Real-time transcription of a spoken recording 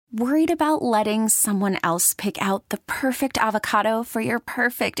Worried about letting someone else pick out the perfect avocado for your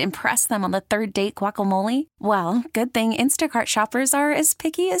perfect impress them on the third date guacamole? Well, good thing Instacart shoppers are as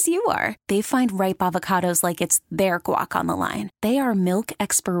picky as you are. They find ripe avocados like it's their guac on the line. They are milk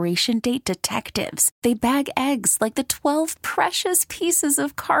expiration date detectives. They bag eggs like the 12 precious pieces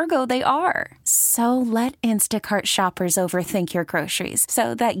of cargo they are. So let Instacart shoppers overthink your groceries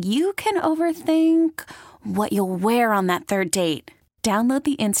so that you can overthink what you'll wear on that third date. Download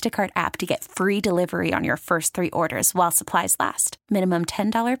the Instacart app to get free delivery on your first 3 orders while supplies last. Minimum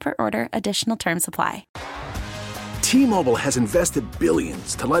 $10 per order. Additional terms apply. T-Mobile has invested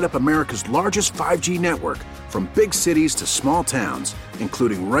billions to light up America's largest 5G network, from big cities to small towns,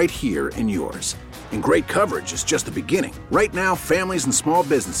 including right here in yours. And great coverage is just the beginning. Right now, families and small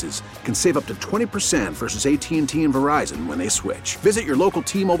businesses can save up to 20% versus AT&T and Verizon when they switch. Visit your local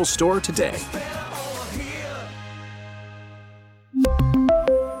T-Mobile store today.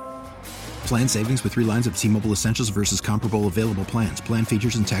 Plan savings with 3 lines of T-Mobile Essentials versus comparable available plans. Plan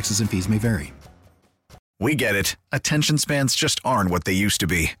features and taxes and fees may vary. We get it. Attention spans just aren't what they used to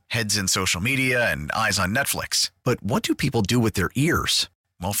be. Heads in social media and eyes on Netflix. But what do people do with their ears?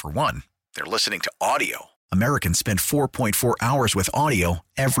 Well, for one, they're listening to audio. Americans spend 4.4 hours with audio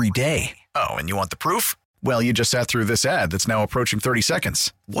every day. Oh, and you want the proof? Well, you just sat through this ad that's now approaching 30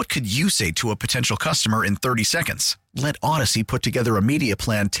 seconds. What could you say to a potential customer in 30 seconds? Let Odyssey put together a media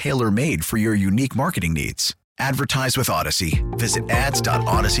plan tailor-made for your unique marketing needs. Advertise with Odyssey. Visit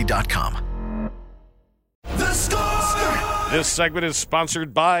ads.odyssey.com. The Score! This segment is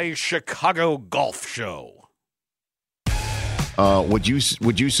sponsored by Chicago Golf Show. Would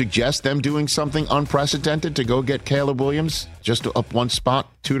you suggest them doing something unprecedented to go get Caleb Williams just up one spot,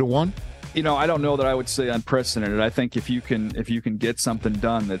 2-1? You know, I don't know that I would say unprecedented. I think if you can get something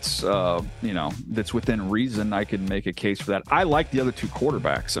done that's that's within reason, I can make a case for that. I like the other 2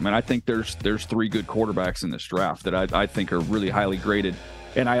 quarterbacks. I mean, I think there's 3 good quarterbacks in this draft that I think are really highly graded.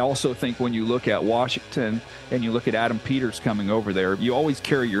 And I also think when you look at Washington and you look at Adam Peters coming over there, you always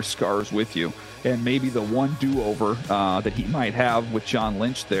carry your scars with you. And maybe the one do-over that he might have with John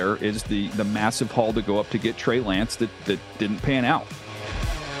Lynch there is the massive haul to go up to get Trey Lance that didn't pan out.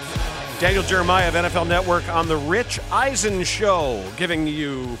 Daniel Jeremiah of NFL Network on the Rich Eisen Show, giving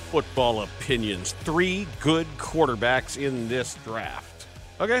you football opinions. 3 good quarterbacks in this draft.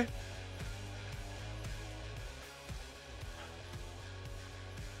 Okay?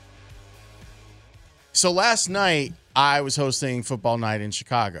 So last night, I was hosting Football Night in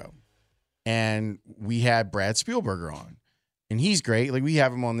Chicago, and we had Brad Spielberger on. And he's great. Like, we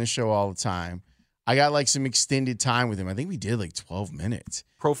have him on this show all the time. I got like some extended time with him. I think we did like 12 minutes.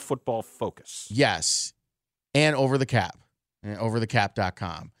 Pro Football Focus. Yes. And Over the Cap. And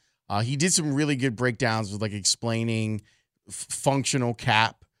overthecap.com. He did some really good breakdowns with like explaining functional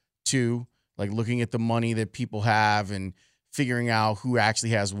cap too, like looking at the money that people have and figuring out who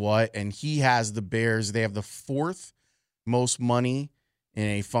actually has what. And he has the Bears. They have the 4th most money in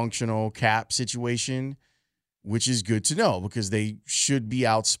a functional cap situation, which is good to know because they should be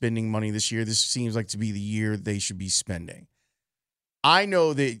out spending money this year. This seems like to be the year they should be spending. I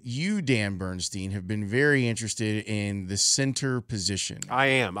know that you, Dan Bernstein, have been very interested in the center position. I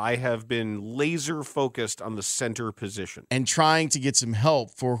am. I have been laser focused on the center position. And trying to get some help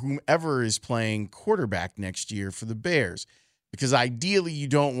for whomever is playing quarterback next year for the Bears. Because ideally you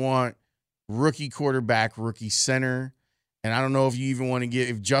don't want rookie quarterback, rookie center. And I don't know if you even want to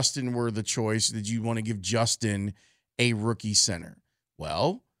if Justin were the choice, that you want to give Justin a rookie center.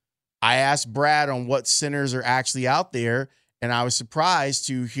 Well, I asked Brad on what centers are actually out there, and I was surprised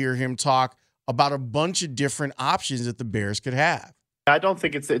to hear him talk about a bunch of different options that the Bears could have. I don't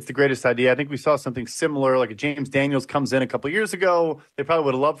think it's the greatest idea. I think we saw something similar, like a James Daniels comes in a couple years ago. They probably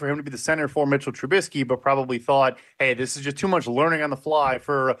would have loved for him to be the center for Mitchell Trubisky, but probably thought, hey, this is just too much learning on the fly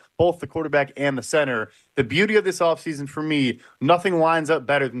for both the quarterback and the center. The beauty of this offseason for me, nothing lines up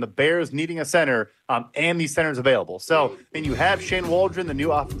better than the Bears needing a center and these centers available. So, you have Shane Waldron, the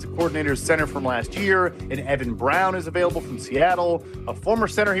new offensive coordinator's center from last year, and Evan Brown is available from Seattle. A former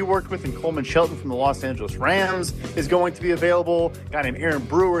center he worked with in Coleman Shelton from the Los Angeles Rams is going to be available. A guy named Aaron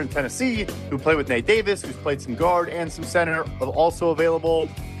Brewer in Tennessee, who played with Nate Davis, who's played some guard and some center, also available.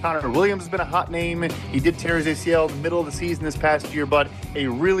 Connor Williams has been a hot name. He did tear his ACL in the middle of the season this past year, but a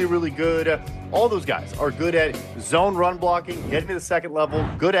really, really good all those guys are good at zone run blocking, getting to the second level,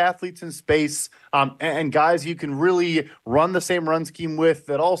 good athletes in space, and guys you can really run the same run scheme with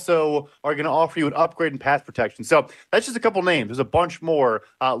that also are going to offer you an upgrade in pass protection. So that's just a couple names. There's a bunch more.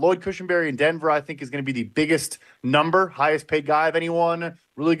 Lloyd Cushenberry in Denver, I think, is going to be the biggest number, highest paid guy of anyone.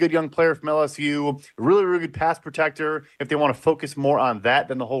 Really good young player from LSU. Really, really good pass protector if they want to focus more on that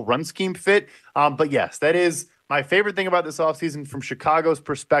than the whole run scheme fit. But yes, that is my favorite thing about this offseason from Chicago's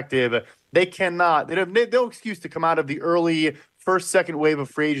perspective. They have no excuse to come out of the early first, second wave of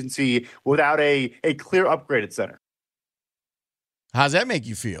free agency without a clear upgraded center. How's that make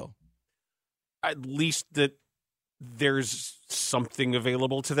you feel? At least that there's something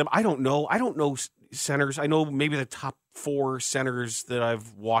available to them. I don't know centers. I know maybe the top 4 centers that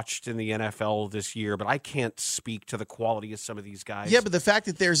I've watched in the NFL this year, but I can't speak to the quality of some of these guys. Yeah, but the fact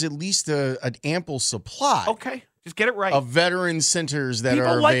that there's at least an ample supply. Okay, just get it right. Of veteran centers that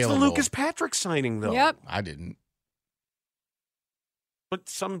are available. People like the Lucas Patrick signing, though. Yep. I didn't. But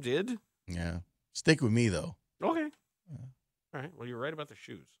some did. Yeah. Stick with me, though. Okay. All right. Well, you're right about the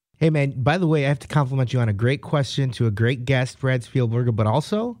shoes. Hey, man, by the way, I have to compliment you on a great question to a great guest, Brad Spielberger, but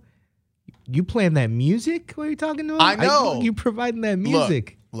also you playing that music while you're talking to him? I know. You providing that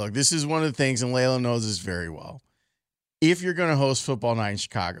music. Look, this is one of the things, and Layla knows this very well. If you're going to host Football Night in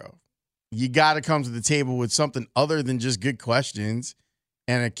Chicago, you got to come to the table with something other than just good questions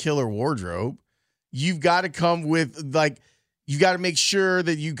and a killer wardrobe. You've got to come with, you got to make sure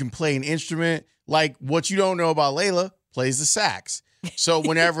that you can play an instrument. Like, what you don't know about Layla, plays the sax. So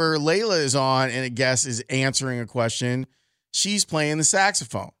whenever Layla is on and a guest is answering a question, she's playing the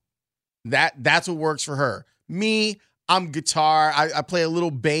saxophone. That's what works for her. Me, I'm guitar. I play a little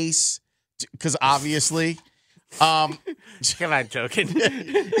bass because obviously. Come on, joking.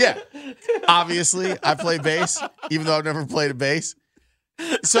 Yeah. Obviously, I play bass, even though I've never played a bass.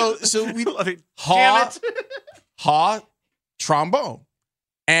 So we trombone.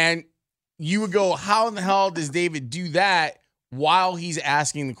 And you would go, how in the hell does David do that while he's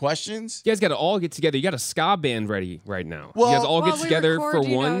asking the questions? You guys got to all get together. You got a ska band ready right now. Well, you guys all get together record, for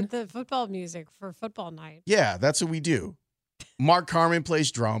one. the football music for football night. Yeah, that's what we do. Mark Carman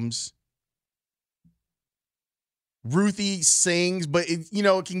plays drums. Ruthie sings, but it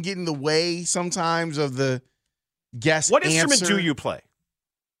can get in the way sometimes of the guest. What instrument do you play?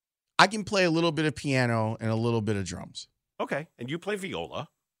 I can play a little bit of piano and a little bit of drums. Okay, and you play viola.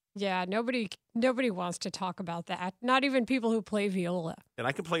 Yeah, nobody wants to talk about that. Not even people who play viola. And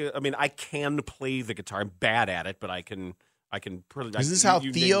I can play. I mean, I can play the guitar. I'm bad at it, but I can. Is this how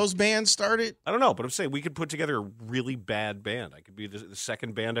Theo's band started? I don't know, but I'm saying we could put together a really bad band. I could be the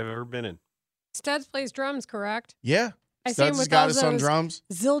second band I've ever been in. Studs plays drums, correct? Yeah, I Studs has got us on drums.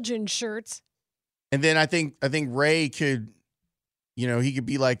 Zildjian shirts. And then I think Ray could, he could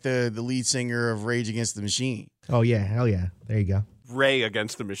be like the lead singer of Rage Against the Machine. Oh yeah, hell yeah! There you go. Ray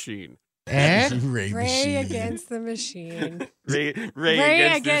Against the Machine. Ray Against the Machine.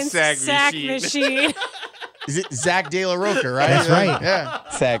 Ray against the sack machine. Is it Zach De La Rocha, right? That's right. Yeah.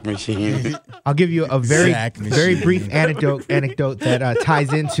 Sack machine. I'll give you a very brief anecdote that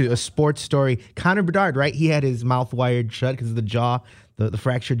ties into a sports story. Connor Bedard, right? He had his mouth wired shut because of the jaw, the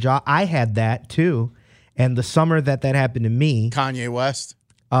fractured jaw. I had that too. And the summer that happened to me. Kanye West?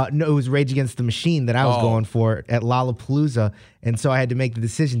 No, it was Rage Against the Machine that I was going for at Lollapalooza. And so I had to make the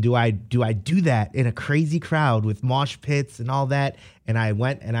decision, do I do that in a crazy crowd with mosh pits and all that? And I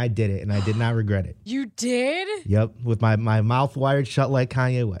went and I did it, and I did not regret it. You did? Yep, with my mouth wired shut like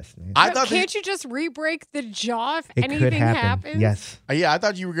Kanye West. Man. Can't you just re-break the jaw if it anything could happen. happens? Yes. Yeah, I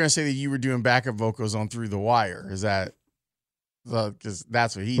thought you were going to say that you were doing backup vocals on Through the Wire. Is that... Because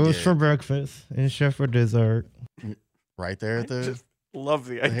that's what he did. It was for breakfast and share for dessert. Right there at the... Love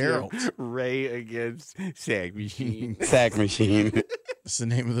the idea. Herald. Ray Against Sack Machine. Sack Machine. That's the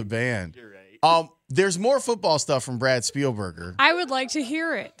name of the band. You're right. There's more football stuff from Brad Spielberger. I would like to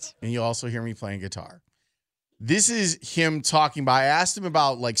hear it. And you'll also hear me playing guitar. This is him talking about, I asked him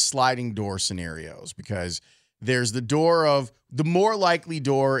about like sliding door scenarios because there's the door of, the more likely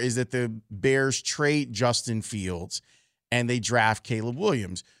door is that the Bears trade Justin Fields and they draft Caleb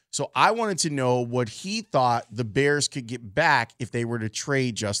Williams. So I wanted to know what he thought the Bears could get back if they were to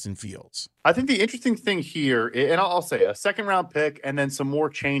trade Justin Fields. I think the interesting thing here, and I'll say a second round pick and then some more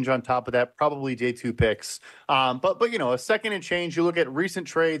change on top of that, probably day 2 picks. But a second and change, you look at recent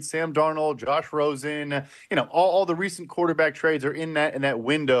trades, Sam Darnold, Josh Rosen, all the recent quarterback trades are in that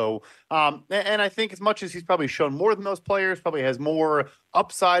window. And I think as much as he's probably shown more than those players, probably has more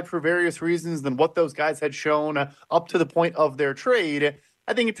upside for various reasons than what those guys had shown up to the point of their trade.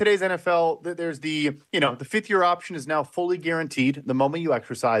 I think in today's NFL, there's the 5th-year option is now fully guaranteed the moment you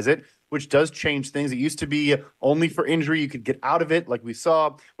exercise it. which does change things. It used to be only for injury. You could get out of it, like we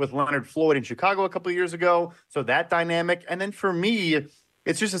saw with Leonard Floyd in Chicago a couple of years ago. So that dynamic. And then for me,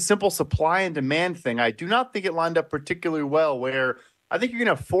 it's just a simple supply and demand thing. I do not think it lined up particularly well, where I think you're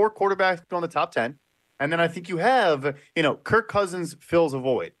going to have 4 quarterbacks go in the top 10. And then I think you have, Kirk Cousins fills a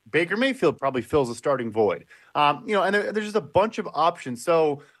void. Baker Mayfield probably fills a starting void. And there's just a bunch of options.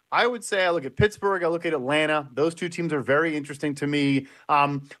 So I would say I look at Pittsburgh, I look at Atlanta. Those 2 teams are very interesting to me.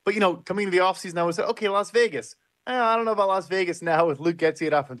 But coming into the offseason, I would say, okay, Las Vegas. I don't know about Las Vegas now with Luke Getsy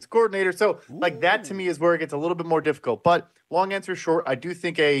at offensive coordinator. So that to me is where it gets a little bit more difficult. But long answer short, I do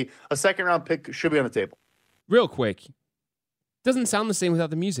think a second-round pick should be on the table. Real quick. Doesn't sound the same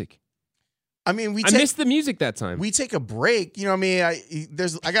without the music. I mean, I missed the music that time. We take a break. I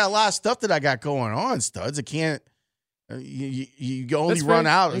got a lot of stuff that I got going on, Studs. I can't. You only run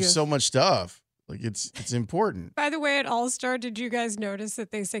out of so much stuff. Like it's important. By the way, at All-Star, did you guys notice that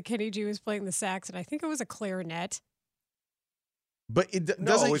they said Kenny G was playing the sax, and I think it was a clarinet? But it doesn't.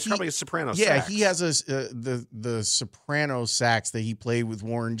 No, it's probably a soprano. Yeah, sax. he has the soprano sax that he played with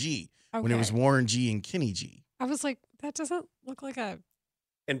Warren G when it was Warren G and Kenny G. I was like, that doesn't look like a.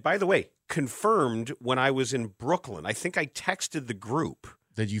 And by the way, confirmed when I was in Brooklyn. I think I texted the group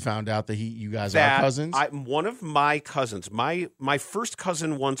that you found out that you guys are cousins. One of my cousins, my first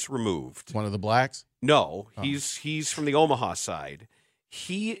cousin once removed. One of the blacks? No, he's from the Omaha side.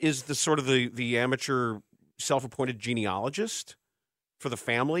 He is the sort of the amateur self-appointed genealogist for the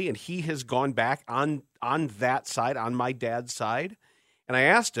family, and he has gone back on that side, on my dad's side. And I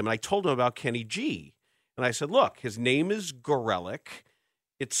asked him, and I told him about Kenny G. And I said, look, his name is Gorelick.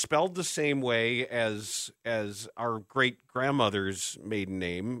 It's spelled the same way as our great-grandmother's maiden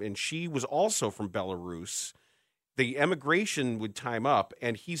name, and she was also from Belarus. The emigration would time up,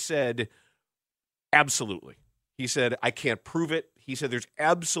 and he said, absolutely. He said, I can't prove it. He said, there's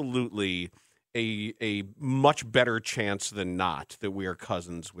absolutely a much better chance than not that we are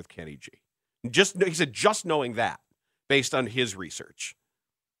cousins with Kenny G. He said, just knowing that, based on his research.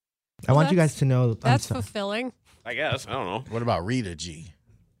 I want you guys to know. That's fulfilling. I guess. I don't know. What about Rita G?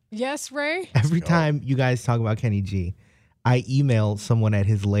 Yes, Ray? Every time you guys talk about Kenny G, I email someone at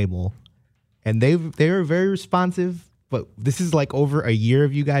his label, and they were very responsive, but this is like over a year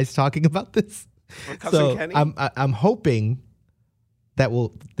of you guys talking about this. So Kenny? I'm hoping that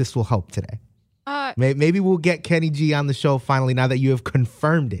this will help today. Maybe we'll get Kenny G on the show finally now that you have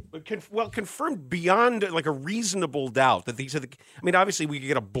confirmed it. Confirmed beyond like a reasonable doubt that these are obviously we could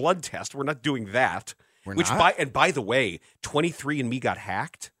get a blood test. We're not doing that. By the way, 23andMe got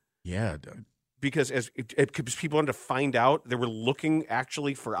hacked. Yeah, dude. Because because people wanted to find out, they were looking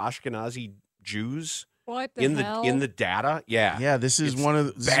actually for Ashkenazi Jews. What the hell? In the data? Yeah. Yeah, this is one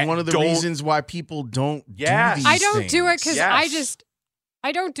of the reasons why people don't do these I don't things. do it because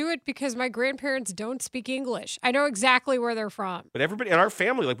I don't do it because my grandparents don't speak English. I know exactly where they're from. But everybody in our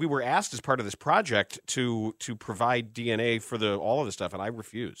family, like we were asked as part of this project to provide DNA for all of this stuff, and I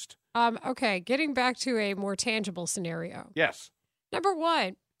refused. Okay, getting back to a more tangible scenario. Yes. Number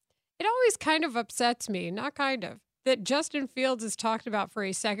one, it always kind of upsets me, not kind of, that Justin Fields is talked about for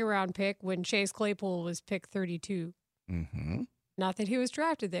a second-round pick when Chase Claypool was pick 32. Mm-hmm. Not that he was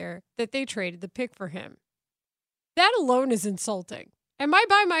drafted there, that they traded the pick for him. That alone is insulting. Am I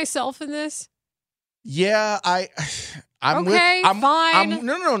by myself in this? Yeah, I'm okay, fine.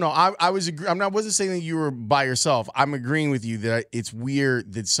 No. I wasn't saying that you were by yourself. I'm agreeing with you that it's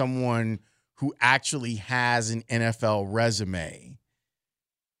weird that someone who actually has an NFL resume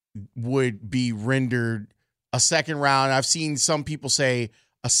would be rendered a second round. I've seen some people say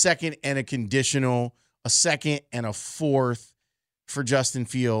a second and a conditional, a second and a fourth for Justin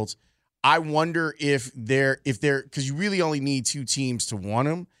Fields. I wonder if they're because you really only need 2 teams to want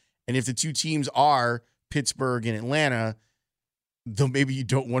him, and if the 2 teams are Pittsburgh and Atlanta, though maybe you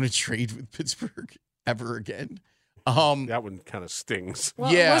don't want to trade with Pittsburgh ever again. That one kind of stings.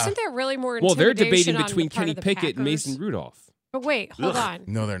 Well, wasn't there really more intimidation they're debating on between the part Kenny of the Pickett and Packers? Mason Rudolph. But wait, hold on.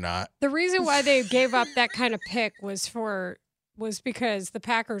 No, they're not. The reason why they gave up that kind of pick was because the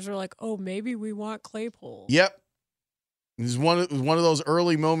Packers were like, oh, maybe we want Claypool. Yep. It was one of those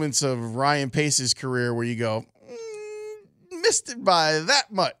early moments of Ryan Pace's career where you go, missed it by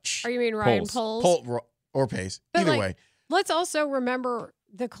that much. Or you mean Ryan Poles? Or Pace. But Either way. Let's also remember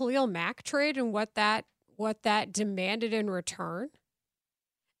the Khalil Mack trade and what that demanded in return.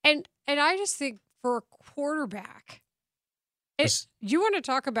 And I just think for a quarterback, you want to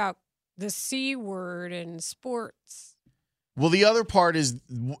talk about the C word in sports. Well, the other part is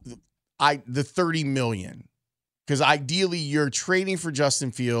the $30 million. Because ideally, you're trading for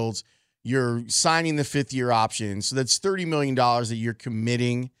Justin Fields, you're signing the 5th-year option, so that's $30 million that you're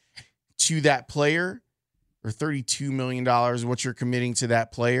committing to that player, or $32 million, what you're committing to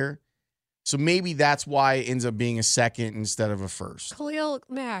that player. So maybe that's why it ends up being a second instead of a first. Khalil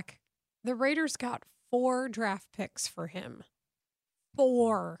Mack, the Raiders got 4 draft picks for him.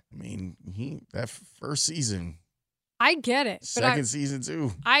 4. I mean, that first season. I get it. Second season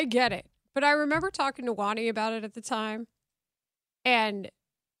too. I get it. But I remember talking to Wani about it at the time and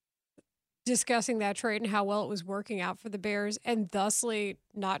discussing that trade and how well it was working out for the Bears, and thusly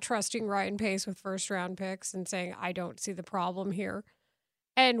not trusting Ryan Pace with first-round picks and saying, I don't see the problem here.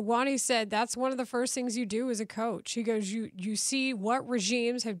 And Wani said that's one of the first things you do as a coach. He goes, you see what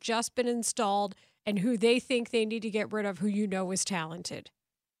regimes have just been installed and who they think they need to get rid of, who you know is talented.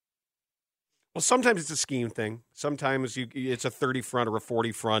 Well, sometimes it's a scheme thing. Sometimes it's a 30 front or a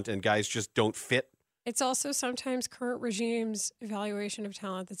 40 front, and guys just don't fit. It's also sometimes current regime's evaluation of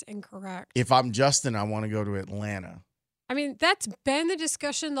talent that's incorrect. If I'm Justin, I want to go to Atlanta. I mean, that's been the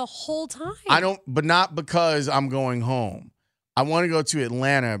discussion the whole time. But not because I'm going home. I want to go to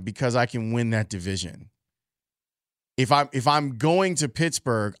Atlanta because I can win that division. If I'm going to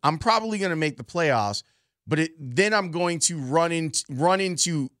Pittsburgh, I'm probably going to make the playoffs, but then I'm going to run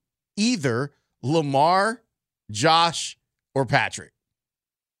into either Lamar, Josh, or Patrick.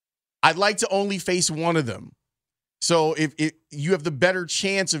 I'd like to only face one of them. So if you have the better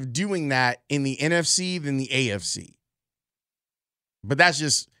chance of doing that in the NFC than the AFC. But that's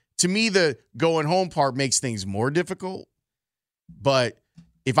just, to me, the going home part makes things more difficult. But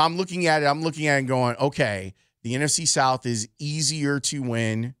if I'm looking at it, and going, okay, the NFC South is easier to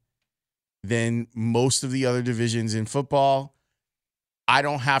win than most of the other divisions in football. I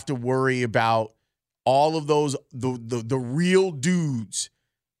don't have to worry about all of those. The real dudes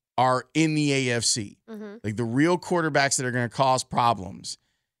are in the AFC. Mm-hmm. Like the real quarterbacks that are going to cause problems.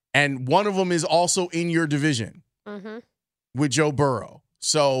 And one of them is also in your division with Joe Burrow.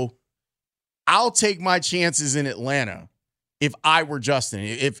 So I'll take my chances in Atlanta if I were Justin.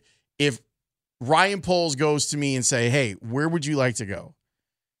 If Ryan Poles goes to me and say, hey, where would you like to go?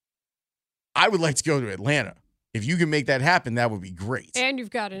 I would like to go to Atlanta. If you can make that happen, that would be great. And you've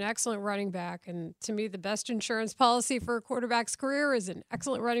got an excellent running back. And to me, the best insurance policy for a quarterback's career is an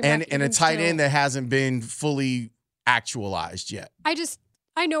excellent running back. And a tight end that hasn't been fully actualized yet.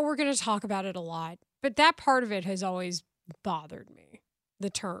 I know we're going to talk about it a lot, but that part of it has always bothered me, the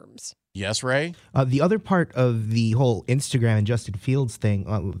terms. Yes, Ray? The other part of the whole Instagram and Justin Fields thing,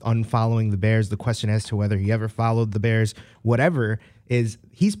 unfollowing the Bears, the question as to whether he ever followed the Bears, whatever, is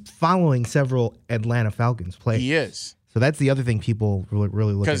he's following several Atlanta Falcons players. He is. So that's the other thing people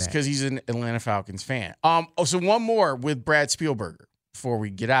really look at. Because he's an Atlanta Falcons fan. So one more with Brad Spielberger before we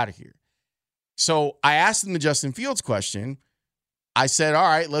get out of here. So I asked him the Justin Fields question. I said, all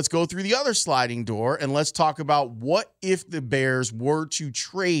right, let's go through the other sliding door and let's talk about what if the Bears were to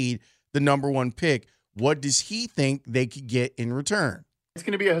trade the number 1 pick. What does he think they could get in return? It's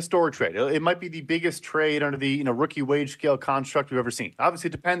going to be a historic trade. It might be the biggest trade under the rookie wage scale construct we've ever seen. Obviously,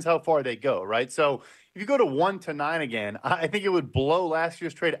 it depends how far they go, right? So if you go to 1 to 9 again, I think it would blow last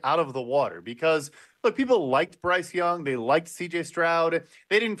year's trade out of the water because, look, people liked Bryce Young. They liked C.J. Stroud.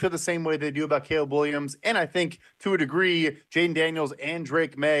 They didn't feel the same way they do about Caleb Williams. And I think, to a degree, Jaden Daniels and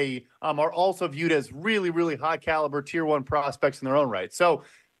Drake May are also viewed as really, really high caliber tier 1 prospects in their own right. So,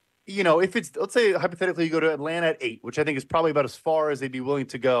 if it's, let's say, hypothetically, you go to Atlanta at 8, which I think is probably about as far as they'd be willing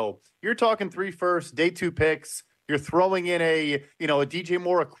to go. You're talking 3 firsts, day 2 picks. You're throwing in a DJ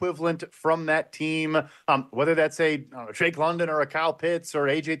Moore equivalent from that team, whether that's a Drake London or a Kyle Pitts or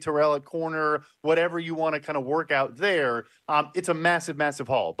AJ Terrell at corner, whatever you want to kind of work out there. It's a massive, massive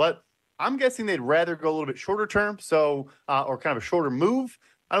haul. But I'm guessing they'd rather go a little bit shorter term, or kind of a shorter move.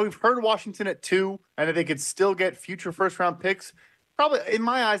 I know we've heard Washington at 2, and that they could still get future first-round picks. Probably, in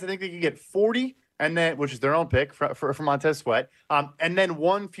my eyes, I think they could get 40, and then, which is their own pick for Montez Sweat, and then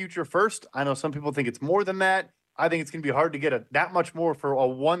 1 future first. I know some people think it's more than that. I think it's going to be hard to get that much more for a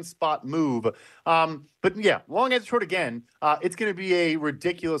 1-spot move. But yeah, long answer short again, it's going to be a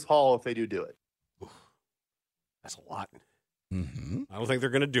ridiculous haul if they do it. That's a lot. Mm-hmm. I don't think they're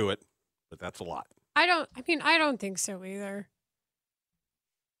going to do it, but that's a lot. I don't think so either.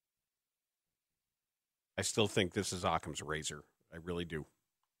 I still think this is Occam's razor. I really do.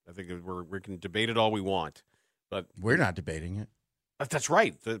 I think we can debate it all we want, but we're not debating it. That's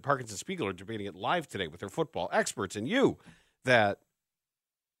right. The Parkinson Spiegel are debating it live today with their football experts and you. That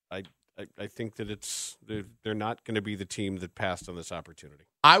I think that they're not going to be the team that passed on this opportunity.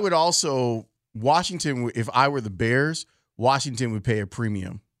 I would also Washington. If I were the Bears, Washington would pay a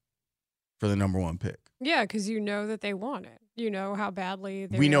premium for the number 1 pick. Yeah, because you know that they want it. You know how badly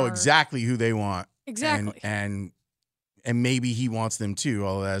they We know exactly who they want. Exactly. And and maybe he wants them too,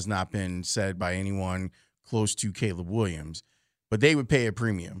 although that has not been said by anyone close to Caleb Williams. But they would pay a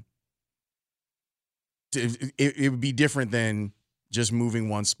premium. It would be different than just moving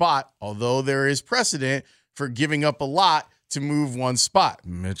one spot, although there is precedent for giving up a lot to move one spot.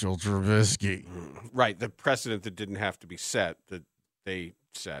 Mitchell Trubisky. Right, the precedent that didn't have to be set, that they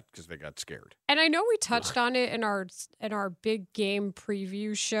set because they got scared. And I know we touched on it in our big game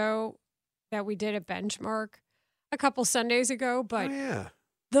preview show that we did at Benchmark a couple Sundays ago, but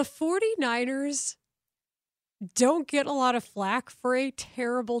the 49ers don't get a lot of flack for a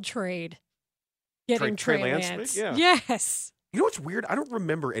terrible trade. Getting Trey Lance. Yeah. Yes. You know what's weird? I don't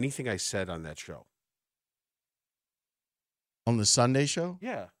remember anything I said on that show. On the Sunday show?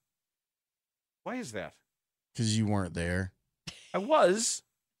 Yeah. Why is that? Because you weren't there. I was,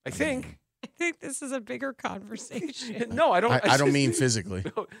 I think. I think this is a bigger conversation. No, I don't. I don't mean physically.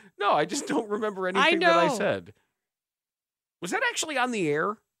 No, I just don't remember anything that I said. Was that actually on the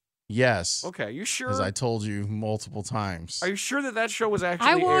air? Yes. Okay, you sure? Because I told you multiple times. Are you sure that show was actually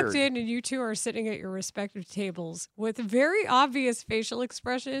I walked aired? in and you two are sitting at your respective tables with very obvious facial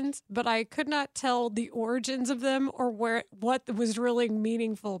expressions, but I could not tell the origins of them or what was really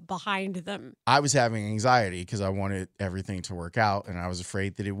meaningful behind them. I was having anxiety because I wanted everything to work out, and I was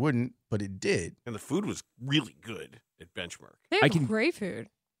afraid that it wouldn't, but it did. And the food was really good at Benchmark. They have great food.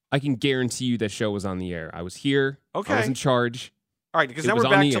 I can guarantee you that show was on the air. I was here. Okay. I was in charge. All right, because now we're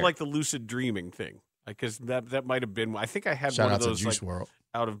back to like the lucid dreaming thing. Because that might have been, I think I had one of those like,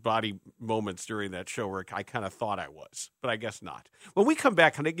 out of body moments during that show where I kind of thought I was, but I guess not. When we come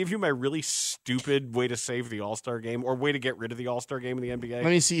back, can I give you my really stupid way to save the All-Star game or way to get rid of the All-Star game in the NBA? Let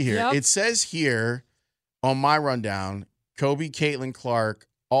me see here. Yep. It says here on my rundown, Kobe, Caitlin Clark,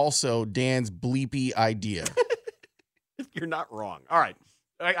 also Dan's bleepy idea. You're not wrong. All right.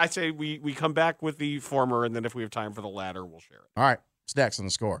 I say we come back with the former, and then if we have time for the latter, we'll share it. All right. It's next on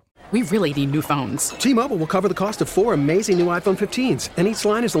The Score. We really need new phones. T-Mobile will cover the cost of 4 amazing new iPhone 15s, and each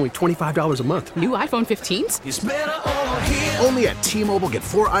line is only $25 a month. New iPhone 15s? It's better over here. Only at T-Mobile, get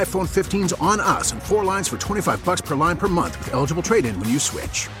 4 iPhone 15s on us and 4 lines for $25 per line per month with eligible trade-in when you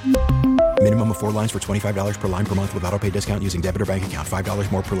switch. Minimum of 4 lines for $25 per line per month with autopay discount using debit or bank account.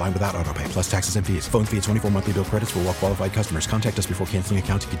 $5 more per line without autopay, plus taxes and fees. Phone fee at 24 monthly bill credits for well-qualified customers. Contact us before canceling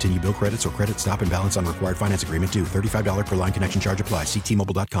account to continue bill credits or credit stop and balance on required finance agreement due. $35 per line connection charge applies. See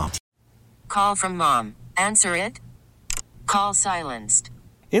T-Mobile.com. Call from mom. Answer it. Call silenced.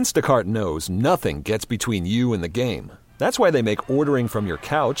 Instacart knows nothing gets between you and the game. That's why they make ordering from your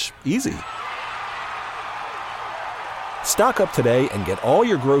couch easy. Stock up today and get all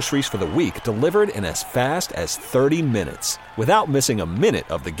your groceries for the week delivered in as fast as 30 minutes without missing a minute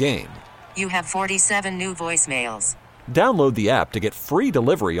of the game. You have 47 new voicemails. Download the app to get free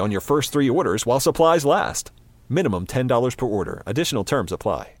delivery on your first 3 orders while supplies last. Minimum $10 per order. Additional terms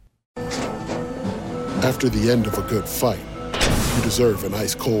apply. After the end of a good fight, you deserve an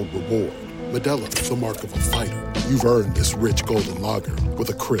ice-cold reward. Modelo is the mark of a fighter. You've earned this rich golden lager with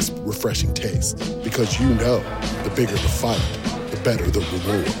a crisp, refreshing taste. Because you know, the bigger the fight, the better the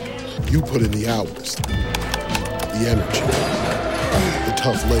reward. You put in the hours, the energy, the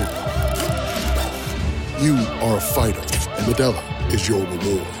tough labor. You are a fighter, and Modelo is your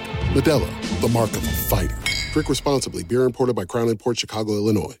reward. Modelo, the mark of a fighter. Drink responsibly. Beer imported by Crown Imports, Chicago,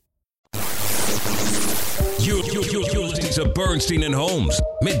 Illinois. You're listening to Bernstein and Holmes,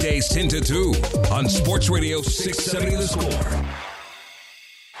 middays 10 to 2 on Sports Radio 670 The Score.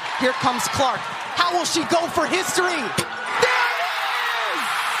 Here comes Clark. How will she go for history? There it is!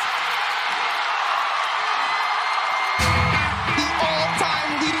 The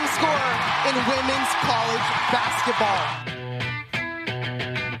all-time leading scorer in women's college basketball.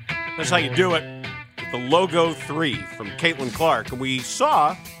 That's how you do it. The logo 3 from Caitlin Clark. And we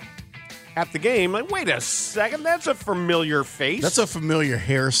saw at the game, like, wait a second, that's a familiar face. That's a familiar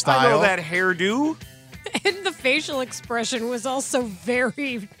hairstyle. I know that hairdo. And the facial expression was also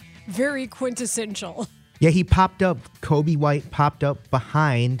very, very quintessential. Yeah, he popped up, Kobe White popped up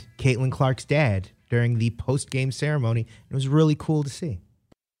behind Caitlin Clark's dad during the post-game ceremony. It was really cool to see.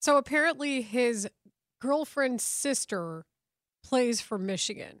 So apparently his girlfriend's sister plays for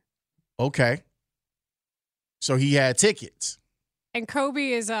Michigan. Okay. So he had tickets. And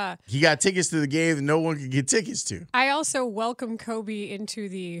Kobe is he got tickets to the game that no one could get tickets to. I also welcome Kobe into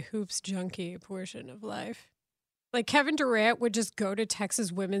the hoops junkie portion of life. Like Kevin Durant would just go to Texas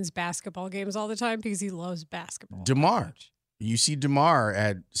women's basketball games all the time because he loves basketball. DeMar. You see DeMar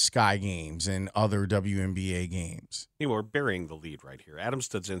at Sky Games and other WNBA games. Anyway, we're burying the lead right here. Adam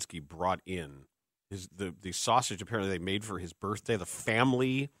Studzinski brought in the sausage apparently they made for his birthday, the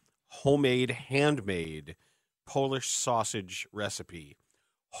family homemade, handmade Polish sausage recipe.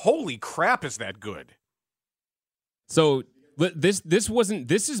 Holy crap, is that good? So this was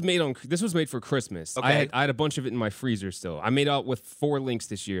made for Christmas. Okay. I had a bunch of it in my freezer still. I made out with 4 links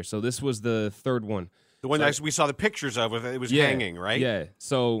this year, so this was the third one. The one we saw the pictures of, it was hanging, right? Yeah.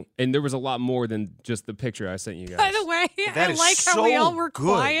 So, and there was a lot more than just the picture I sent you guys. By the way, That I is like how we so all were good.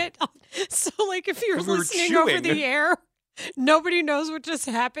 quiet. So, like, if you're We were listening over chewing. the air, nobody knows what just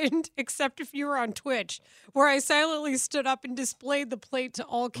happened except if you were on Twitch, where I silently stood up and displayed the plate to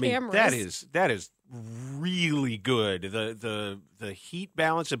all cameras. That is really good. The heat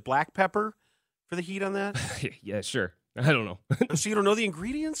balance of black pepper for the heat on that. Yeah, sure. I don't know. So you don't know the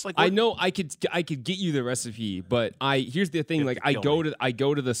ingredients? Like I know I could get you the recipe, but here's the thing. Like I go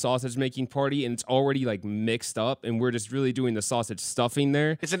to the sausage making party and it's already like mixed up, and we're just really doing the sausage stuffing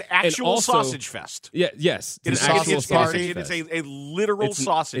there. It's an actual sausage fest. Yeah, yes, It's an actual sausage fest. It is a literal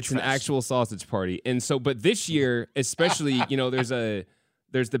sausage It's fest. an actual sausage party, and so but this year especially,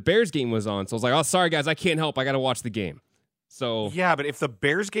 there's the Bears game was on, so I was like, oh, sorry guys, I can't help. I got to watch the game. So yeah, but if the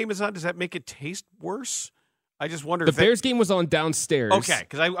Bears game is on, does that make it taste worse? I just wonder. The Bears game was on downstairs. Okay,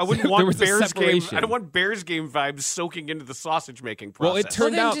 because I wouldn't There want was a Bears game. separation. I don't want Bears game vibes soaking into the sausage making process. Well, it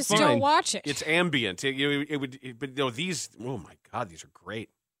turned then out just fine. don't watch it. It's ambient. But no, these. Oh my God, these are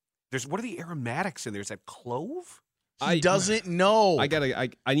great. What are the aromatics in there? Is that clove? He doesn't know. I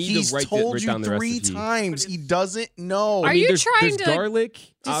need He's to write told down you the 3 recipe. times. He doesn't know. Are you there's trying to garlic,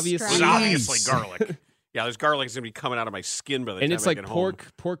 distract obviously. me? Obviously garlic. Yeah, there's garlic that's gonna be coming out of my skin by the And time it's I like get home.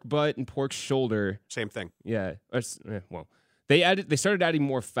 pork butt and pork shoulder. Same thing. Yeah. Well, they started adding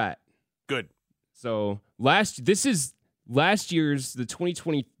more fat. Good. So this is last year's, the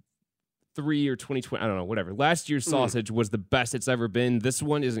 2023 or 2020, I don't know, whatever. Last year's sausage was the best it's ever been. This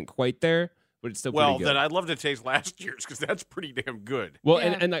one isn't quite there, but it's still Well, pretty good. then I'd love to taste last year's because that's pretty damn good. Well,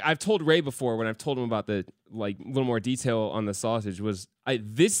 and like, I've told Ray before when I've told him about the like little more detail on the sausage was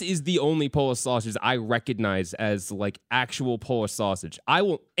this is the only Polish sausage I recognize as like actual Polish sausage.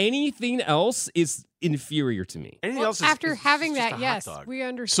 Anything else is inferior to me. Anything else? After having just a that, hot yes, dog. we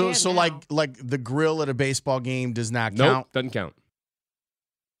understand. So now. like the grill at a baseball game does not Nope, count. doesn't count.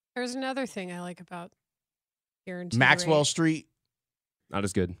 There's another thing I like about here in Maxwell Tilray. Street. Not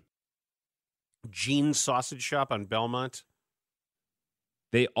as good. Gene's Sausage Shop on Belmont.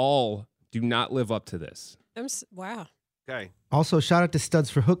 They all do not live up to this. Wow. Okay. Also, shout out to Studs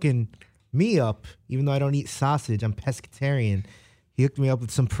for hooking me up, even though I don't eat sausage. I'm pescatarian. He hooked me up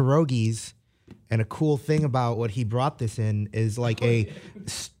with some pierogies. And a cool thing about what he brought this in is like a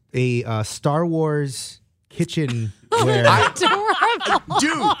Star Wars kitchen where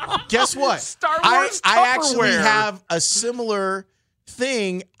Dude, guess what? Star Wars I actually Tupperware. have a similar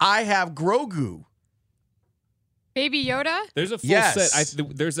thing. I have Grogu. Baby Yoda? There's a full Yes.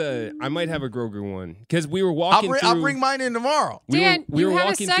 set. I might have a Grogu one because we were walking. I'll bring mine in tomorrow. Dan, we you were have a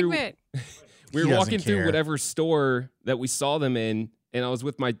walking through- segment. We He were doesn't walking through care. whatever store that we saw them in, and I was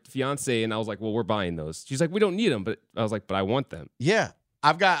with my fiance, and I was like, "Well, we're buying those." She's like, "We don't need them," but I was like, "But I want them." Yeah,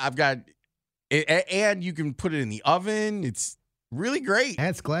 I've got it, and you can put it in the oven. It's really great. and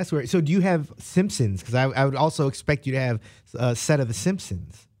it's glassware. So do you have Simpsons? Because I would also expect you to have a set of the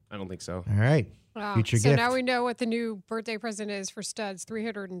Simpsons. I don't think so. All right. Wow. Future So gift. now we know what the new birthday present is for Studs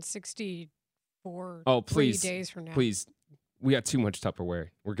 364 Oh, please, 3 days from now. please, we got too much Tupperware.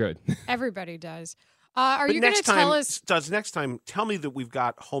 We're good. Everybody does. Are But you going to tell us? Next time, tell me that we've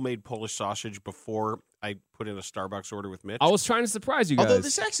got homemade Polish sausage before I put in a Starbucks order with Mitch. I was trying to surprise you guys. Although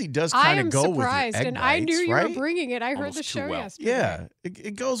this actually does I kind am of go surprised, with your egg and I knew bites, you right? were bringing it. I heard Almost the too show well. yesterday. Yeah,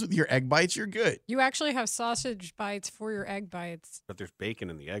 it goes with your egg bites. You're good. You actually have sausage bites for your egg bites. But there's bacon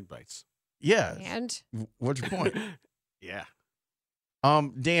in the egg bites. Yeah. And What's your point? Yeah.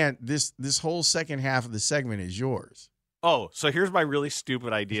 Dan, this whole second half of the segment is yours. Oh, so here's my really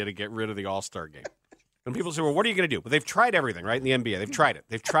stupid idea to get rid of the All-Star game. And people say, well, what are you going to do? Well, they've tried everything, right, in the NBA. They've tried it.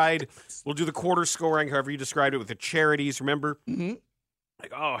 They've tried, we'll do the quarter scoring, however you described it, with the charities, remember? Mm-hmm.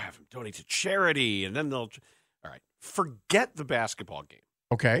 Like, oh, have them donate to charity, and then they'll, all right, forget the basketball game.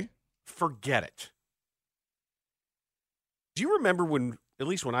 Okay. Forget it. Do you remember when, at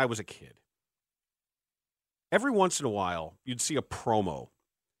least when I was a kid, every once in a while, you'd see a promo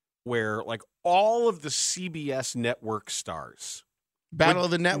where, like, all of the CBS network stars. Battle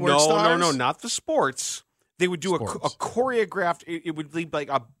of the Network no, stars? No, not the sports. They would do a Sports. choreographed, it would be like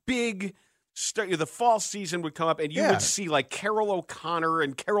a big, the fall season would come up, and you Yeah. would see, like, Carol O'Connor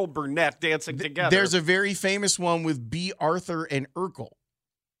and Carol Burnett dancing together. There's a very famous one with B. Arthur and Urkel.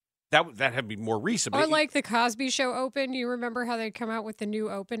 That had to be more recent. or But, like the Cosby Show Open. You remember how they'd come out with the new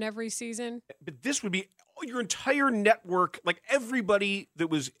Open every season? but this would be your entire network, like everybody that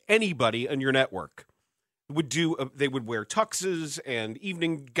was anybody on your network they would wear tuxes and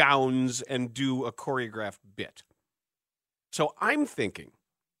evening gowns and do a choreographed bit. So I'm thinking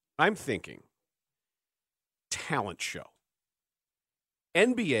talent show.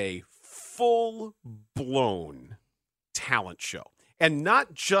 NBA full-blown talent show. And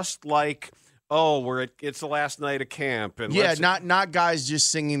not just like, it's the last night of camp. And not guys just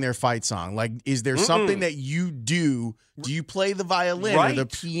singing their fight song. Like, is there something that you do? Do you play the violin or the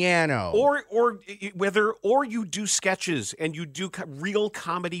piano? Or you do sketches and you do real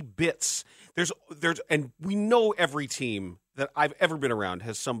comedy bits. And we know every team that I've ever been around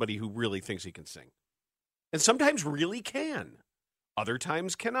has somebody who really thinks he can sing. And sometimes really can. Other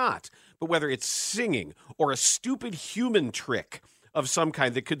times cannot. But whether it's singing or a stupid human trick of some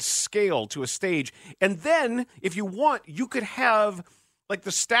kind that could scale to a stage. And then, if you want, you could have, like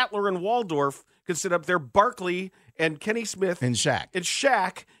the Statler and Waldorf could sit up there, Barkley and Kenny Smith. And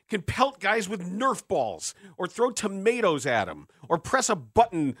Shaq can pelt guys with Nerf balls or throw tomatoes at them or press a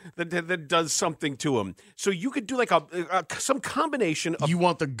button that does something to them. So you could do like some combination of... You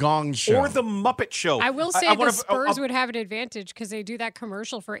want the Gong Show. Or the Muppet Show. I will say the Spurs would have an advantage because they do that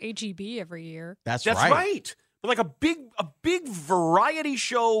commercial for HEB every year. That's right. Like a big variety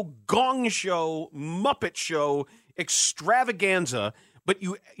show, Gong Show, Muppet Show, extravaganza, but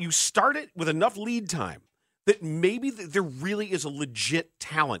you start it with enough lead time that maybe there really is a legit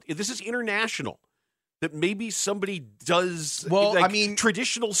talent. This is international. That maybe somebody does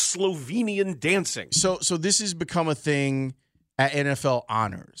traditional Slovenian dancing. So this has become a thing at NFL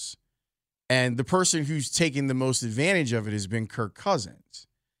Honors. And the person who's taken the most advantage of it has been Kirk Cousins.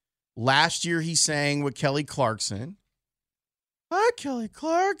 Last year, he sang with Kelly Clarkson. Hi, Kelly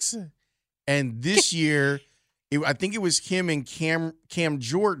Clarkson. And this year, I think it was him and Cam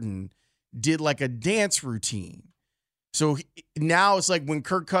Jordan did like a dance routine. So now it's like when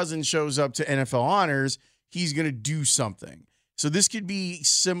Kirk Cousins shows up to NFL Honors, he's going to do something. So this could be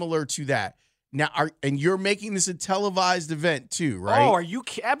similar to that. Now, and you're making this a televised event too, right? Oh, are you?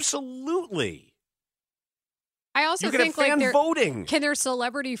 Absolutely. I also think like voting. Can their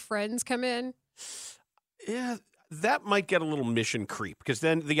celebrity friends come in? Yeah, that might get a little mission creep because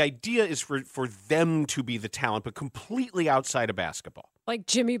then the idea is for them to be the talent, but completely outside of basketball. Like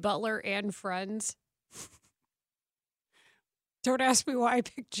Jimmy Butler and friends. Don't ask me why I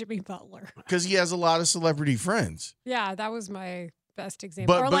picked Jimmy Butler. Because he has a lot of celebrity friends. Yeah, that was my best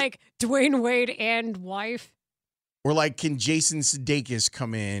example. Or like Dwayne Wade and wife. Or like, can Jason Sudeikis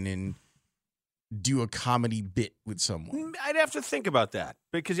come in and do a comedy bit with someone? I'd have to think about that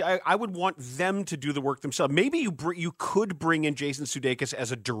because I would want them to do the work themselves. Maybe you could bring in Jason Sudeikis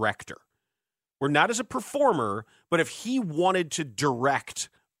as a director, or not as a performer, but if he wanted to direct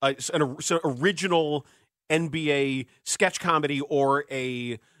an original NBA sketch comedy or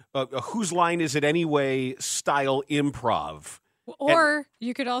a Whose Line Is It Anyway style improv. Or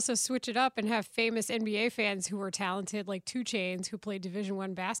you could also switch it up and have famous NBA fans who are talented, like 2 Chainz, who played Division I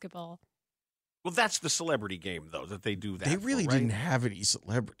basketball. Well, that's the celebrity game, though, that they do that. They really didn't have any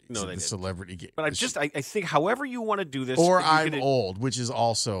celebrities in the didn't. Celebrity game. But I think however you want to do this. Or I'm old, which is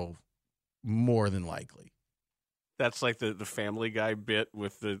also more than likely. That's like the Family Guy bit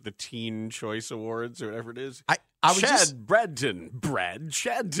with the Teen Choice Awards or whatever it is. I was Chad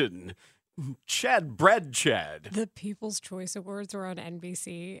Chad. The People's Choice Awards were on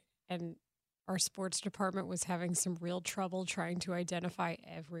NBC, and our sports department was having some real trouble trying to identify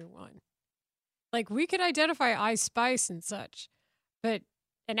everyone. Like, we could identify Ice Spice and such, and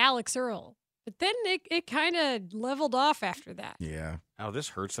Alex Earl. But then it kind of leveled off after that. Yeah. Oh, this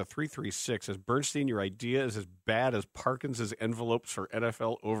hurts. The 336 says, Bernstein, your idea is as bad as Parkins' envelopes for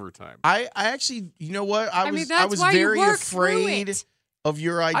NFL overtime. I actually, you know what? I was very afraid of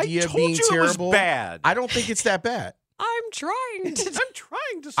your idea being terrible. It was bad. I don't think it's that bad. I'm trying to.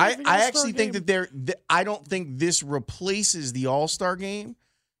 I actually think that I don't think this replaces the All-Star game,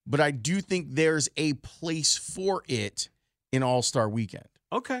 but I do think there's a place for it in All-Star weekend.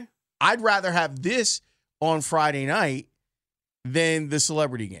 Okay. I'd rather have this on Friday night than the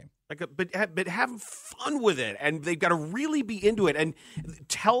celebrity game. But have fun with it, and they've got to really be into it, and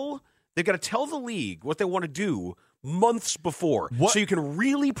they've got to tell the league what they want to do months before, so you can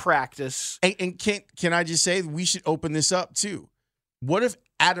really practice. And can I just say we should open this up too? What if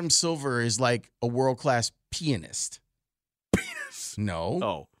Adam Silver is like a world-class pianist? No.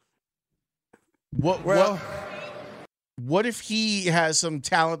 Oh. What if he has some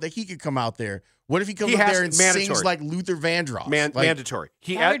talent that he could come out there? What if he comes out there and sings like Luther Vandross? Mandatory.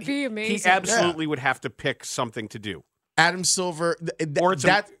 That would be amazing. He absolutely would have to pick something to do. Adam Silver,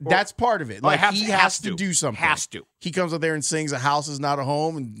 that's part of it. Like he has to do something. Has to. He comes out there and sings "A House Is Not a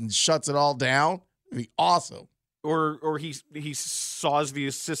Home" and shuts it all down. It'd be awesome. Or he saws the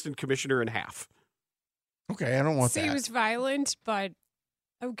assistant commissioner in half. Okay, I don't want that. Seems violent, but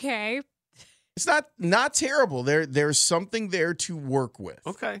okay. It's not terrible. There's something there to work with.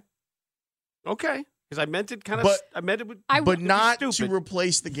 Okay. Because I meant it but not to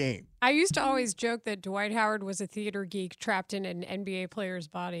replace the game. I used to always joke that Dwight Howard was a theater geek trapped in an NBA player's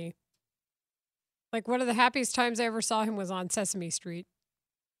body. Like, one of the happiest times I ever saw him was on Sesame Street.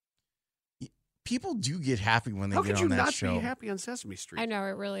 People do get happy when they How get could on you that not show. be happy on Sesame Street? I know,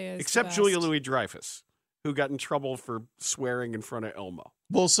 it really is. Except Julia Louis-Dreyfus, who got in trouble for swearing in front of Elmo.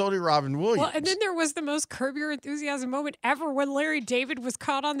 Well, so did Robin Williams. Well, and then there was the most Curb Your Enthusiasm moment ever when Larry David was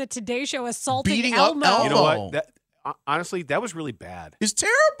caught on the Today Show assaulting Beating Elmo. up Elmo. You know what? Honestly, that was really bad. It's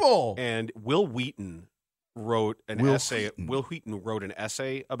terrible. And Will Wheaton wrote an essay. Will Wheaton wrote an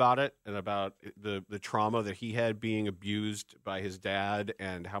essay about it and about the trauma that he had being abused by his dad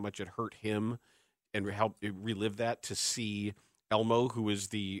and how much it hurt him, and helped relive that to see Elmo, who is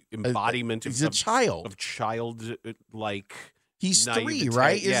the embodiment he's a child of childlike. He's naivete. 3,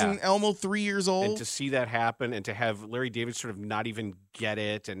 right? Yeah. Isn't Elmo 3 years old? And to see that happen, and to have Larry David sort of not even get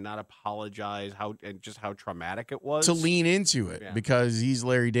it and not apologize, and just how traumatic it was. To lean into it because he's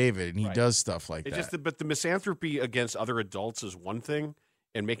Larry David and he Right. does stuff like that. But the misanthropy against other adults is one thing,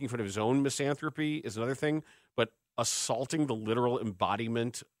 and making fun of his own misanthropy is another thing. But assaulting the literal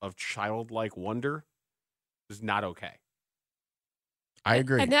embodiment of childlike wonder is not okay. I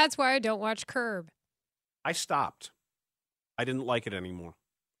agree. And that's why I don't watch Curb. I stopped. I didn't like it anymore.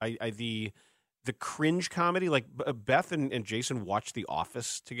 The cringe comedy, like Beth and Jason watched The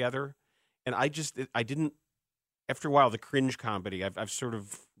Office together, and I didn't. After a while, the cringe comedy, I've sort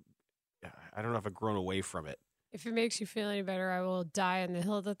of, I don't know if I've grown away from it. If it makes you feel any better, I will die on the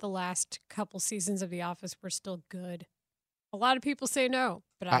hill that the last couple seasons of The Office were still good. A lot of people say no,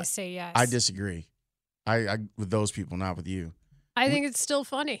 but I say yes. I disagree. I with those people, not with you. I think it's still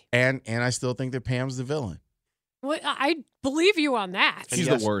funny. And I still think that Pam's the villain. Well, I believe you on that. And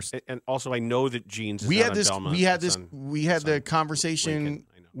the worst. And also, I know that Jeans. We had the conversation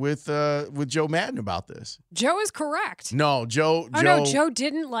with Joe Madden about this. Joe is correct. No, Joe. No, Joe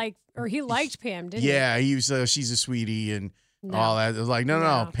didn't like, or he liked Pam, didn't he? Yeah, he was. She's a sweetie and all that. It was like,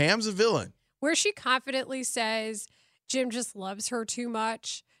 no, Pam's a villain. Where she confidently says Jim just loves her too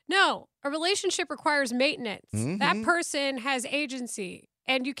much. No, a relationship requires maintenance. Mm-hmm. That person has agency,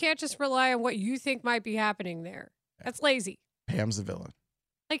 and you can't just rely on what you think might be happening there. That's lazy. Pam's the villain.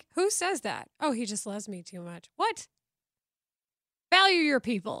 Like, who says that? Oh, he just loves me too much. What? Value your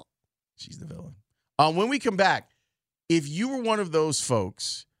people. She's the villain. When we come back, if you were one of those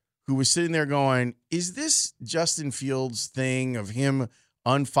folks who was sitting there going, is this Justin Fields thing of him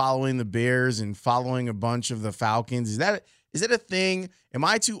unfollowing the Bears and following a bunch of the Falcons, is that a thing? Am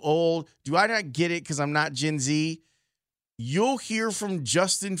I too old? Do I not get it because I'm not Gen Z? You'll hear from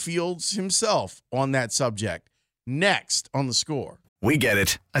Justin Fields himself on that subject next on The Score. We get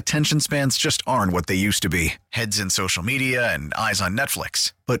it. Attention spans just aren't what they used to be. Heads in social media and eyes on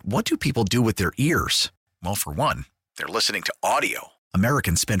Netflix. But what do people do with their ears? Well, for one, they're listening to audio.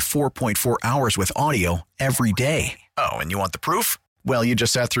 Americans spend 4.4 hours with audio every day. Oh, and you want the proof? Well, you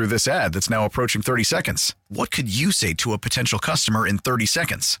just sat through this ad that's now approaching 30 seconds. What could you say to a potential customer in 30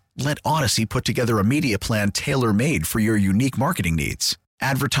 seconds? Let Odyssey put together a media plan tailor-made for your unique marketing needs.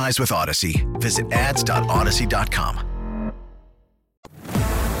 Advertise with Odyssey. Visit ads.odyssey.com.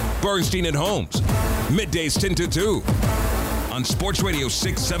 Bernstein and Holmes, middays 10 to 2 on Sports Radio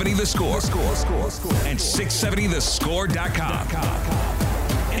 670 The Score, and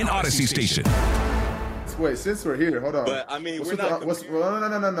 670thescore.com, an Odyssey station. Wait, since we're here, hold on. But I mean, what's we're not.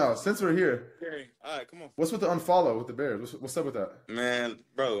 No. Since we're here, all right, come on. What's with the unfollow with the Bears? What's up with that? Man,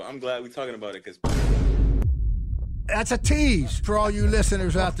 bro, I'm glad we're talking about it because that's a tease for all you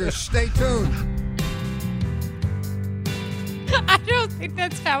listeners out there. Stay tuned. I don't think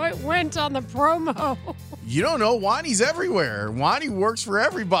that's how it went on the promo. You don't know. Wani's everywhere. Wani works for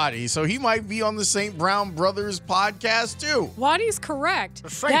everybody, so he might be on the St. Brown Brothers podcast too. Wani's correct.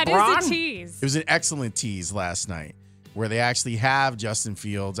 That is a tease. It was an excellent tease last night where they actually have Justin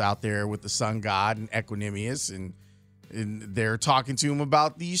Fields out there with the sun god and Equanimous, and they're talking to him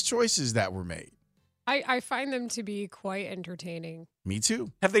about these choices that were made. I find them to be quite entertaining. Me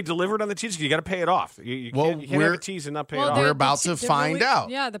too. Have they delivered on the tease? You got to pay it off. You can't have a tease and not pay it off. We're about to find out.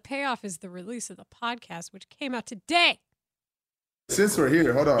 Yeah, the payoff is the release of the podcast, which came out today. Since we're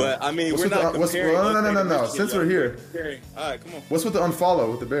here, hold on. But I mean, we're not comparing. No. Since we're here, all right, come on. What's with the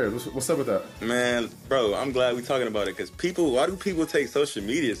unfollow with the Bears? What's up with that? Man, bro, I'm glad we're talking about it because why do people take social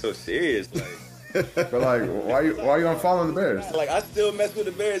media so serious? Like, But like, why you unfollowing the Bears? Like, I still mess with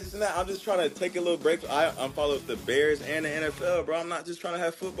the Bears. It's not, I'm just trying to take a little break. I unfollow the Bears and the NFL, bro. I'm not just trying to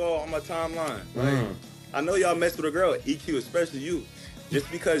have football on my timeline. Like, I know y'all mess with a girl, EQ, especially you. Just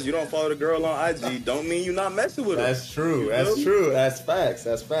because you don't follow the girl on IG don't mean you're not messing with her. That's true. That's true. That's facts.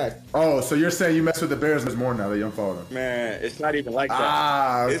 Oh, so you're saying you mess with the Bears more now that you unfollow them? Man, it's not even like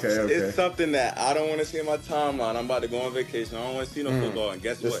that. Okay. It's something that I don't want to see in my timeline. I'm about to go on vacation. I don't want to see no football. And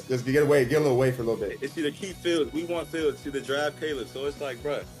guess what? Just get a little away for a little bit. It's either keep Fields. We want Fields. To the draft Caleb. So it's like,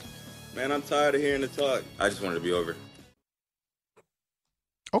 bruh, man, I'm tired of hearing the talk. I just wanted to be over.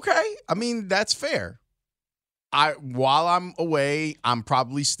 Okay. I mean, that's fair. While I'm away, I'm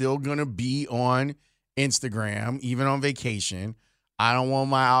probably still going to be on Instagram, even on vacation. I don't want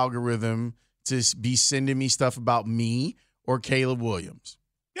my algorithm to be sending me stuff about me or Caleb Williams.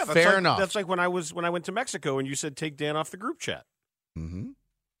 Yeah, that's fair like, enough. That's like when I went to Mexico and you said take Dan off the group chat. Mm-hmm.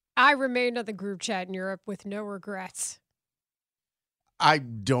 I remained on the group chat in Europe with no regrets. I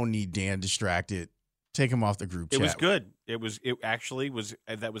don't need Dan distracted. Take him off the group chat. It was good. It actually was.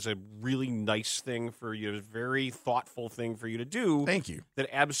 That was a really nice thing for you. A very thoughtful thing for you to do. Thank you. That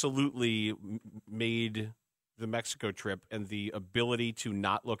absolutely made the Mexico trip and the ability to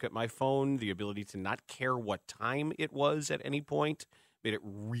not look at my phone, the ability to not care what time it was at any point, made it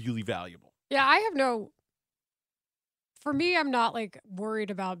really valuable. Yeah, for me, I'm not like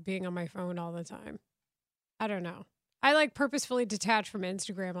worried about being on my phone all the time. I don't know. I like purposefully detached from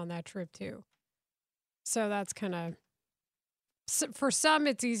Instagram on that trip too. So that's kind of, for some,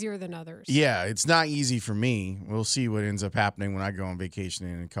 it's easier than others. Yeah, it's not easy for me. We'll see what ends up happening when I go on vacation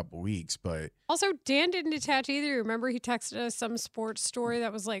in a couple weeks. But also, Dan didn't detach either. Remember, he texted us some sports story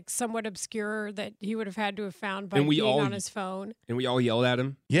that was like somewhat obscure that he would have had to have found by being on his phone. And we all yelled at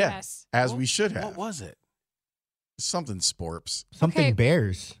him? Yeah, yes. As we should have. What was it? Something sports. Something Okay.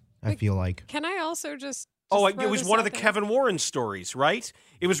 Bears, I feel like. Can I also just Oh, throw it was this one of out the there? Kevin Warren stories, right?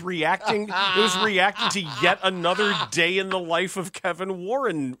 It was reacting. It was reacting to yet another day in the life of Kevin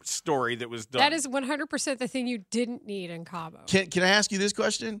Warren story that was done. That is 100% the thing you didn't need in Cabo. Can I ask you this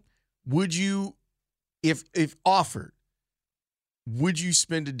question? Would you, if offered, would you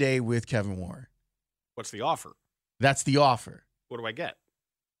spend a day with Kevin Warren? What's the offer? That's the offer. What do I get?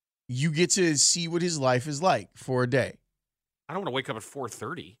 You get to see what his life is like for a day. I don't want to wake up at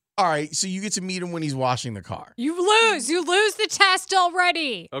 4:30. All right, so you get to meet him when he's washing the car. You lose the test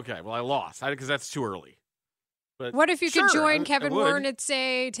already. Okay, well I lost because that's too early. But What if you sure, could join I Kevin would. Warren at,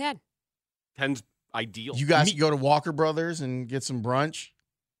 say, 10? 10's ideal. You guys go to Walker Brothers and get some brunch.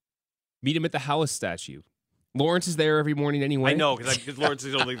 Meet him at the Hollis statue. Lawrence is there every morning anyway. I know because Lawrence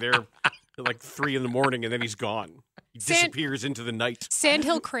is only there at like 3 a.m. and then he's gone. He disappears into the night.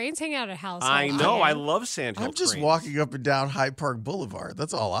 Sandhill Cranes hang out at House. I all know. day. I love Sandhill. I'm just Cranes. walking up and down Hyde Park Boulevard.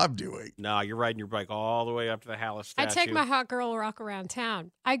 That's all I'm doing. No, you're riding your bike all the way up to the Hallis statue. I take my hot girl walk around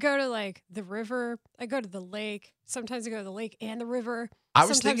town. I go to like the river. I go to the lake. Sometimes I go to the lake and the river. I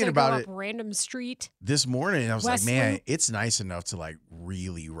was Sometimes thinking I go about up it random street. This morning, I was West like, man, Loop. it's nice enough to like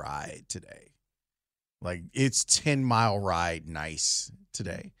really ride today. Like it's 10-mile ride nice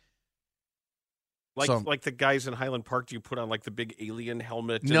today. Like the guys in Highland Park, do you put on like the big alien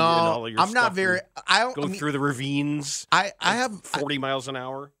helmet? No, and all of your I'm not stuff very. and I don't go through the ravines. I have 40 miles an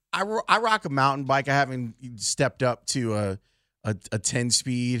hour. I rock a mountain bike. I haven't stepped up to a 10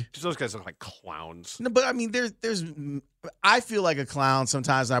 speed. Those guys look like clowns. No, but I mean, there's. I feel like a clown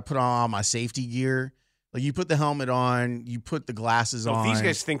sometimes. When I put on all my safety gear. Like you put the helmet on, you put the glasses No, on. these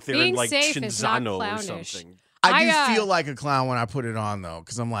guys think they're Being in like safe is not Cinzano or clownish. something. I do I feel like a clown when I put it on though,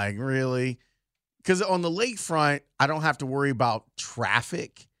 because I'm like, really? Because on the lakefront, I don't have to worry about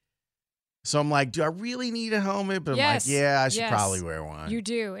traffic. So I'm like, do I really need a helmet? But Yes, I'm like, yeah, I should yes, probably wear one. You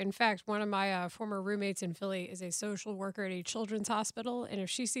do. In fact, one of my former roommates in Philly is a social worker at a children's hospital. And if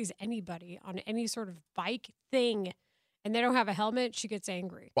she sees anybody on any sort of bike thing and they don't have a helmet, she gets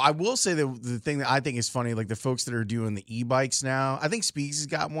angry. Well, I will say that the thing that I think is funny, like the folks that are doing the e-bikes now, I think Speaks has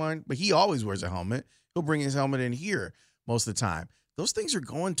got one, but he always wears a helmet. He'll bring his helmet in here most of the time. Those things are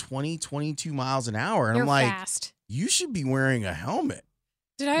going 20, 22 miles an hour. And They're I'm like, fast. you should be wearing a helmet.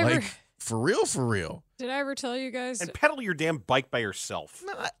 Did I ever? Like, for real, for real. Did I ever tell you guys? And pedal your damn bike by yourself.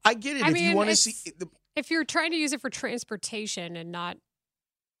 No, I get it. I If mean, you want to it's- see. if you're trying to use it for transportation and not,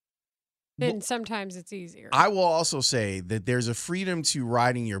 then sometimes it's easier. I will also say that there's a freedom to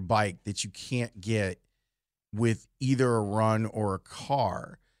riding your bike that you can't get with either a run or a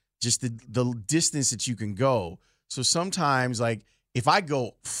car. Just the distance that you can go. So sometimes, like, if I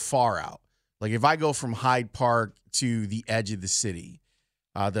go far out, like if I go from Hyde Park to the edge of the city,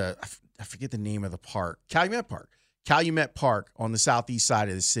 I forget the name of the park, Calumet Park on the southeast side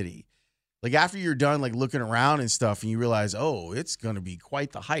of the city. like after you're done like looking around and stuff, and you realize, oh, it's gonna be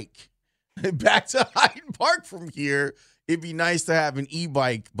quite the hike back to Hyde Park from here. It'd be nice to have an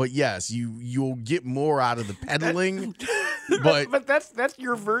e-bike, but yes, you'll get more out of the pedaling. But that's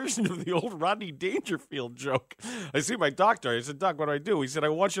your version of the old Rodney Dangerfield joke. I see my doctor. I said, Doc, what do I do? He said, I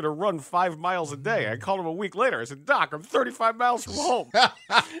want you to run 5 miles a day. I called him a week later. I said, Doc, I'm 35 miles from home.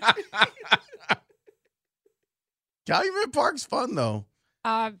 Calumet Park's fun, though.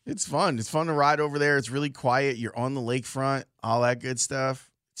 It's fun. It's fun to ride over there. It's really quiet. You're on the lakefront, all that good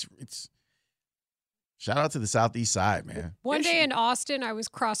stuff. It's shout out to the Southeast Side, man. One day in Austin, I was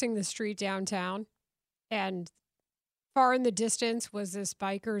crossing the street downtown, and far in the distance was this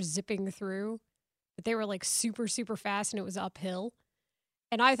biker zipping through, but they were like super, super fast, and it was uphill.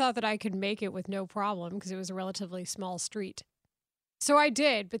 And I thought that I could make it with no problem because it was a relatively small street. So I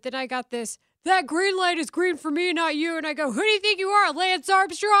did, but then I got this, that green light is green for me, not you. And I go, who do you think you are, Lance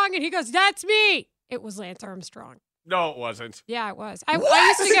Armstrong? And he goes, that's me. It was Lance Armstrong. No, it wasn't. Yeah, it was. I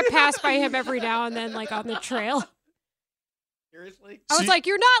used to get passed by him every now and then, like on the trail. Seriously? I was like,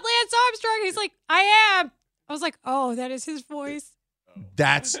 you're not Lance Armstrong. He's like, I am. I was like, oh, that is his voice.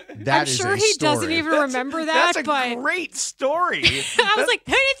 I'm sure he doesn't even remember that. That's but great story. I was like,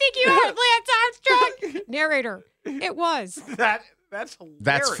 who do you think you are, Lance Armstrong? Narrator. It was. That's hilarious.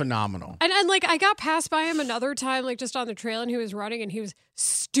 That's phenomenal. And like I got passed by him another time, like just on the trail, and he was running, and he was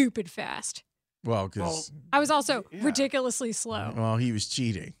stupid fast. Well, because I was also ridiculously slow. Well, he was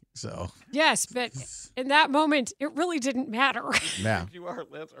cheating, so. Yes, but in that moment, it really didn't matter. Yeah. You are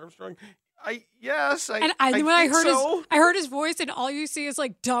Lance Armstrong. I heard his voice, and all you see is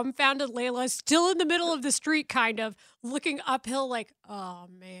like dumbfounded Layla still in the middle of the street, kind of looking uphill, like, oh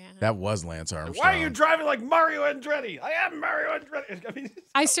man. That was Lance Armstrong. Why are you driving like Mario Andretti? I am Mario Andretti. I mean,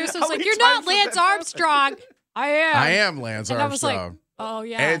 I seriously was like, you're not Lance Armstrong. I am Lance and Armstrong. I was like, oh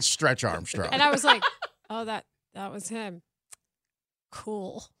yeah. And Stretch Armstrong. And I was like, oh, that was him.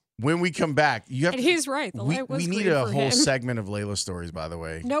 Cool. When we come back, you have. And he's right. The light was we need green a for whole him. segment of Layla stories, by the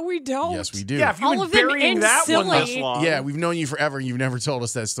way. No, we don't. Yes, we do. Yeah, if you've All been of them burying end that one this silly. long. Yeah, we've known you forever, and you've never told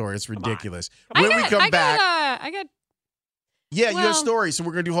us that story. It's ridiculous. I When we come back, got. yeah, you have stories, so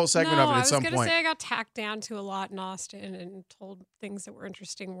we're gonna do a whole segment of it at some I was point. gonna say I got tacked down to a lot in Austin and told things that were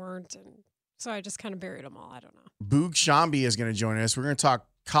interesting weren't, and so I just kind of buried them all. I don't know. Boog Shambi is going to join us. We're going to talk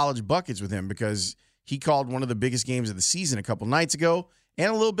college buckets with him because he called one of the biggest games of the season a couple nights ago, and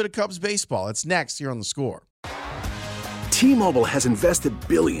a little bit of Cubs baseball. It's next here on The Score. T-Mobile has invested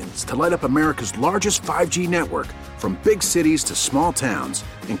billions to light up America's largest 5G network, from big cities to small towns,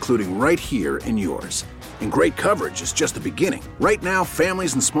 including right here in yours. And great coverage is just the beginning. Right now,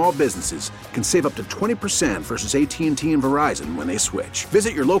 families and small businesses can save up to 20% versus AT&T and Verizon when they switch.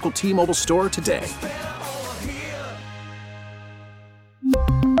 Visit your local T-Mobile store today.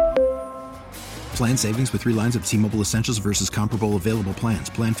 Plan savings with 3 lines of T-Mobile Essentials versus comparable available plans.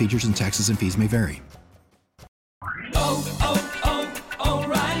 Plan features and taxes and fees may vary.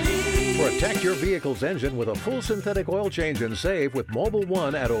 Protect your vehicle's engine with a full synthetic oil change and save with Mobil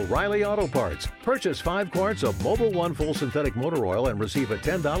 1 at O'Reilly Auto Parts. Purchase 5 quarts of Mobil 1 full synthetic motor oil and receive a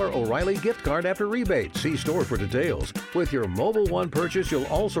 $10 O'Reilly gift card after rebate. See store for details. With your Mobil 1 purchase, you'll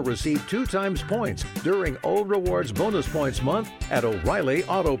also receive 2 times points during O Rewards Bonus Points Month at O'Reilly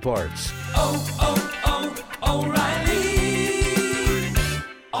Auto Parts. O'Reilly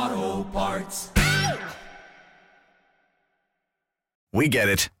Auto Parts. We get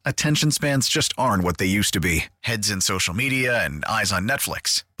it. Attention spans just aren't what they used to be. Heads in social media and eyes on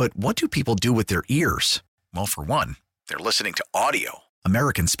Netflix. But what do people do with their ears? Well, for one, they're listening to audio.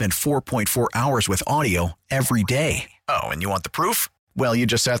 Americans spend 4.4 hours with audio every day. Oh, and you want the proof? Well, you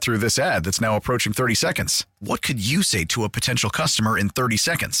just sat through this ad that's now approaching 30 seconds. What could you say to a potential customer in 30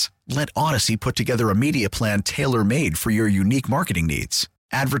 seconds? Let Odyssey put together a media plan tailor-made for your unique marketing needs.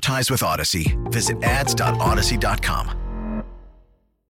 Advertise with Odyssey. Visit ads.odyssey.com.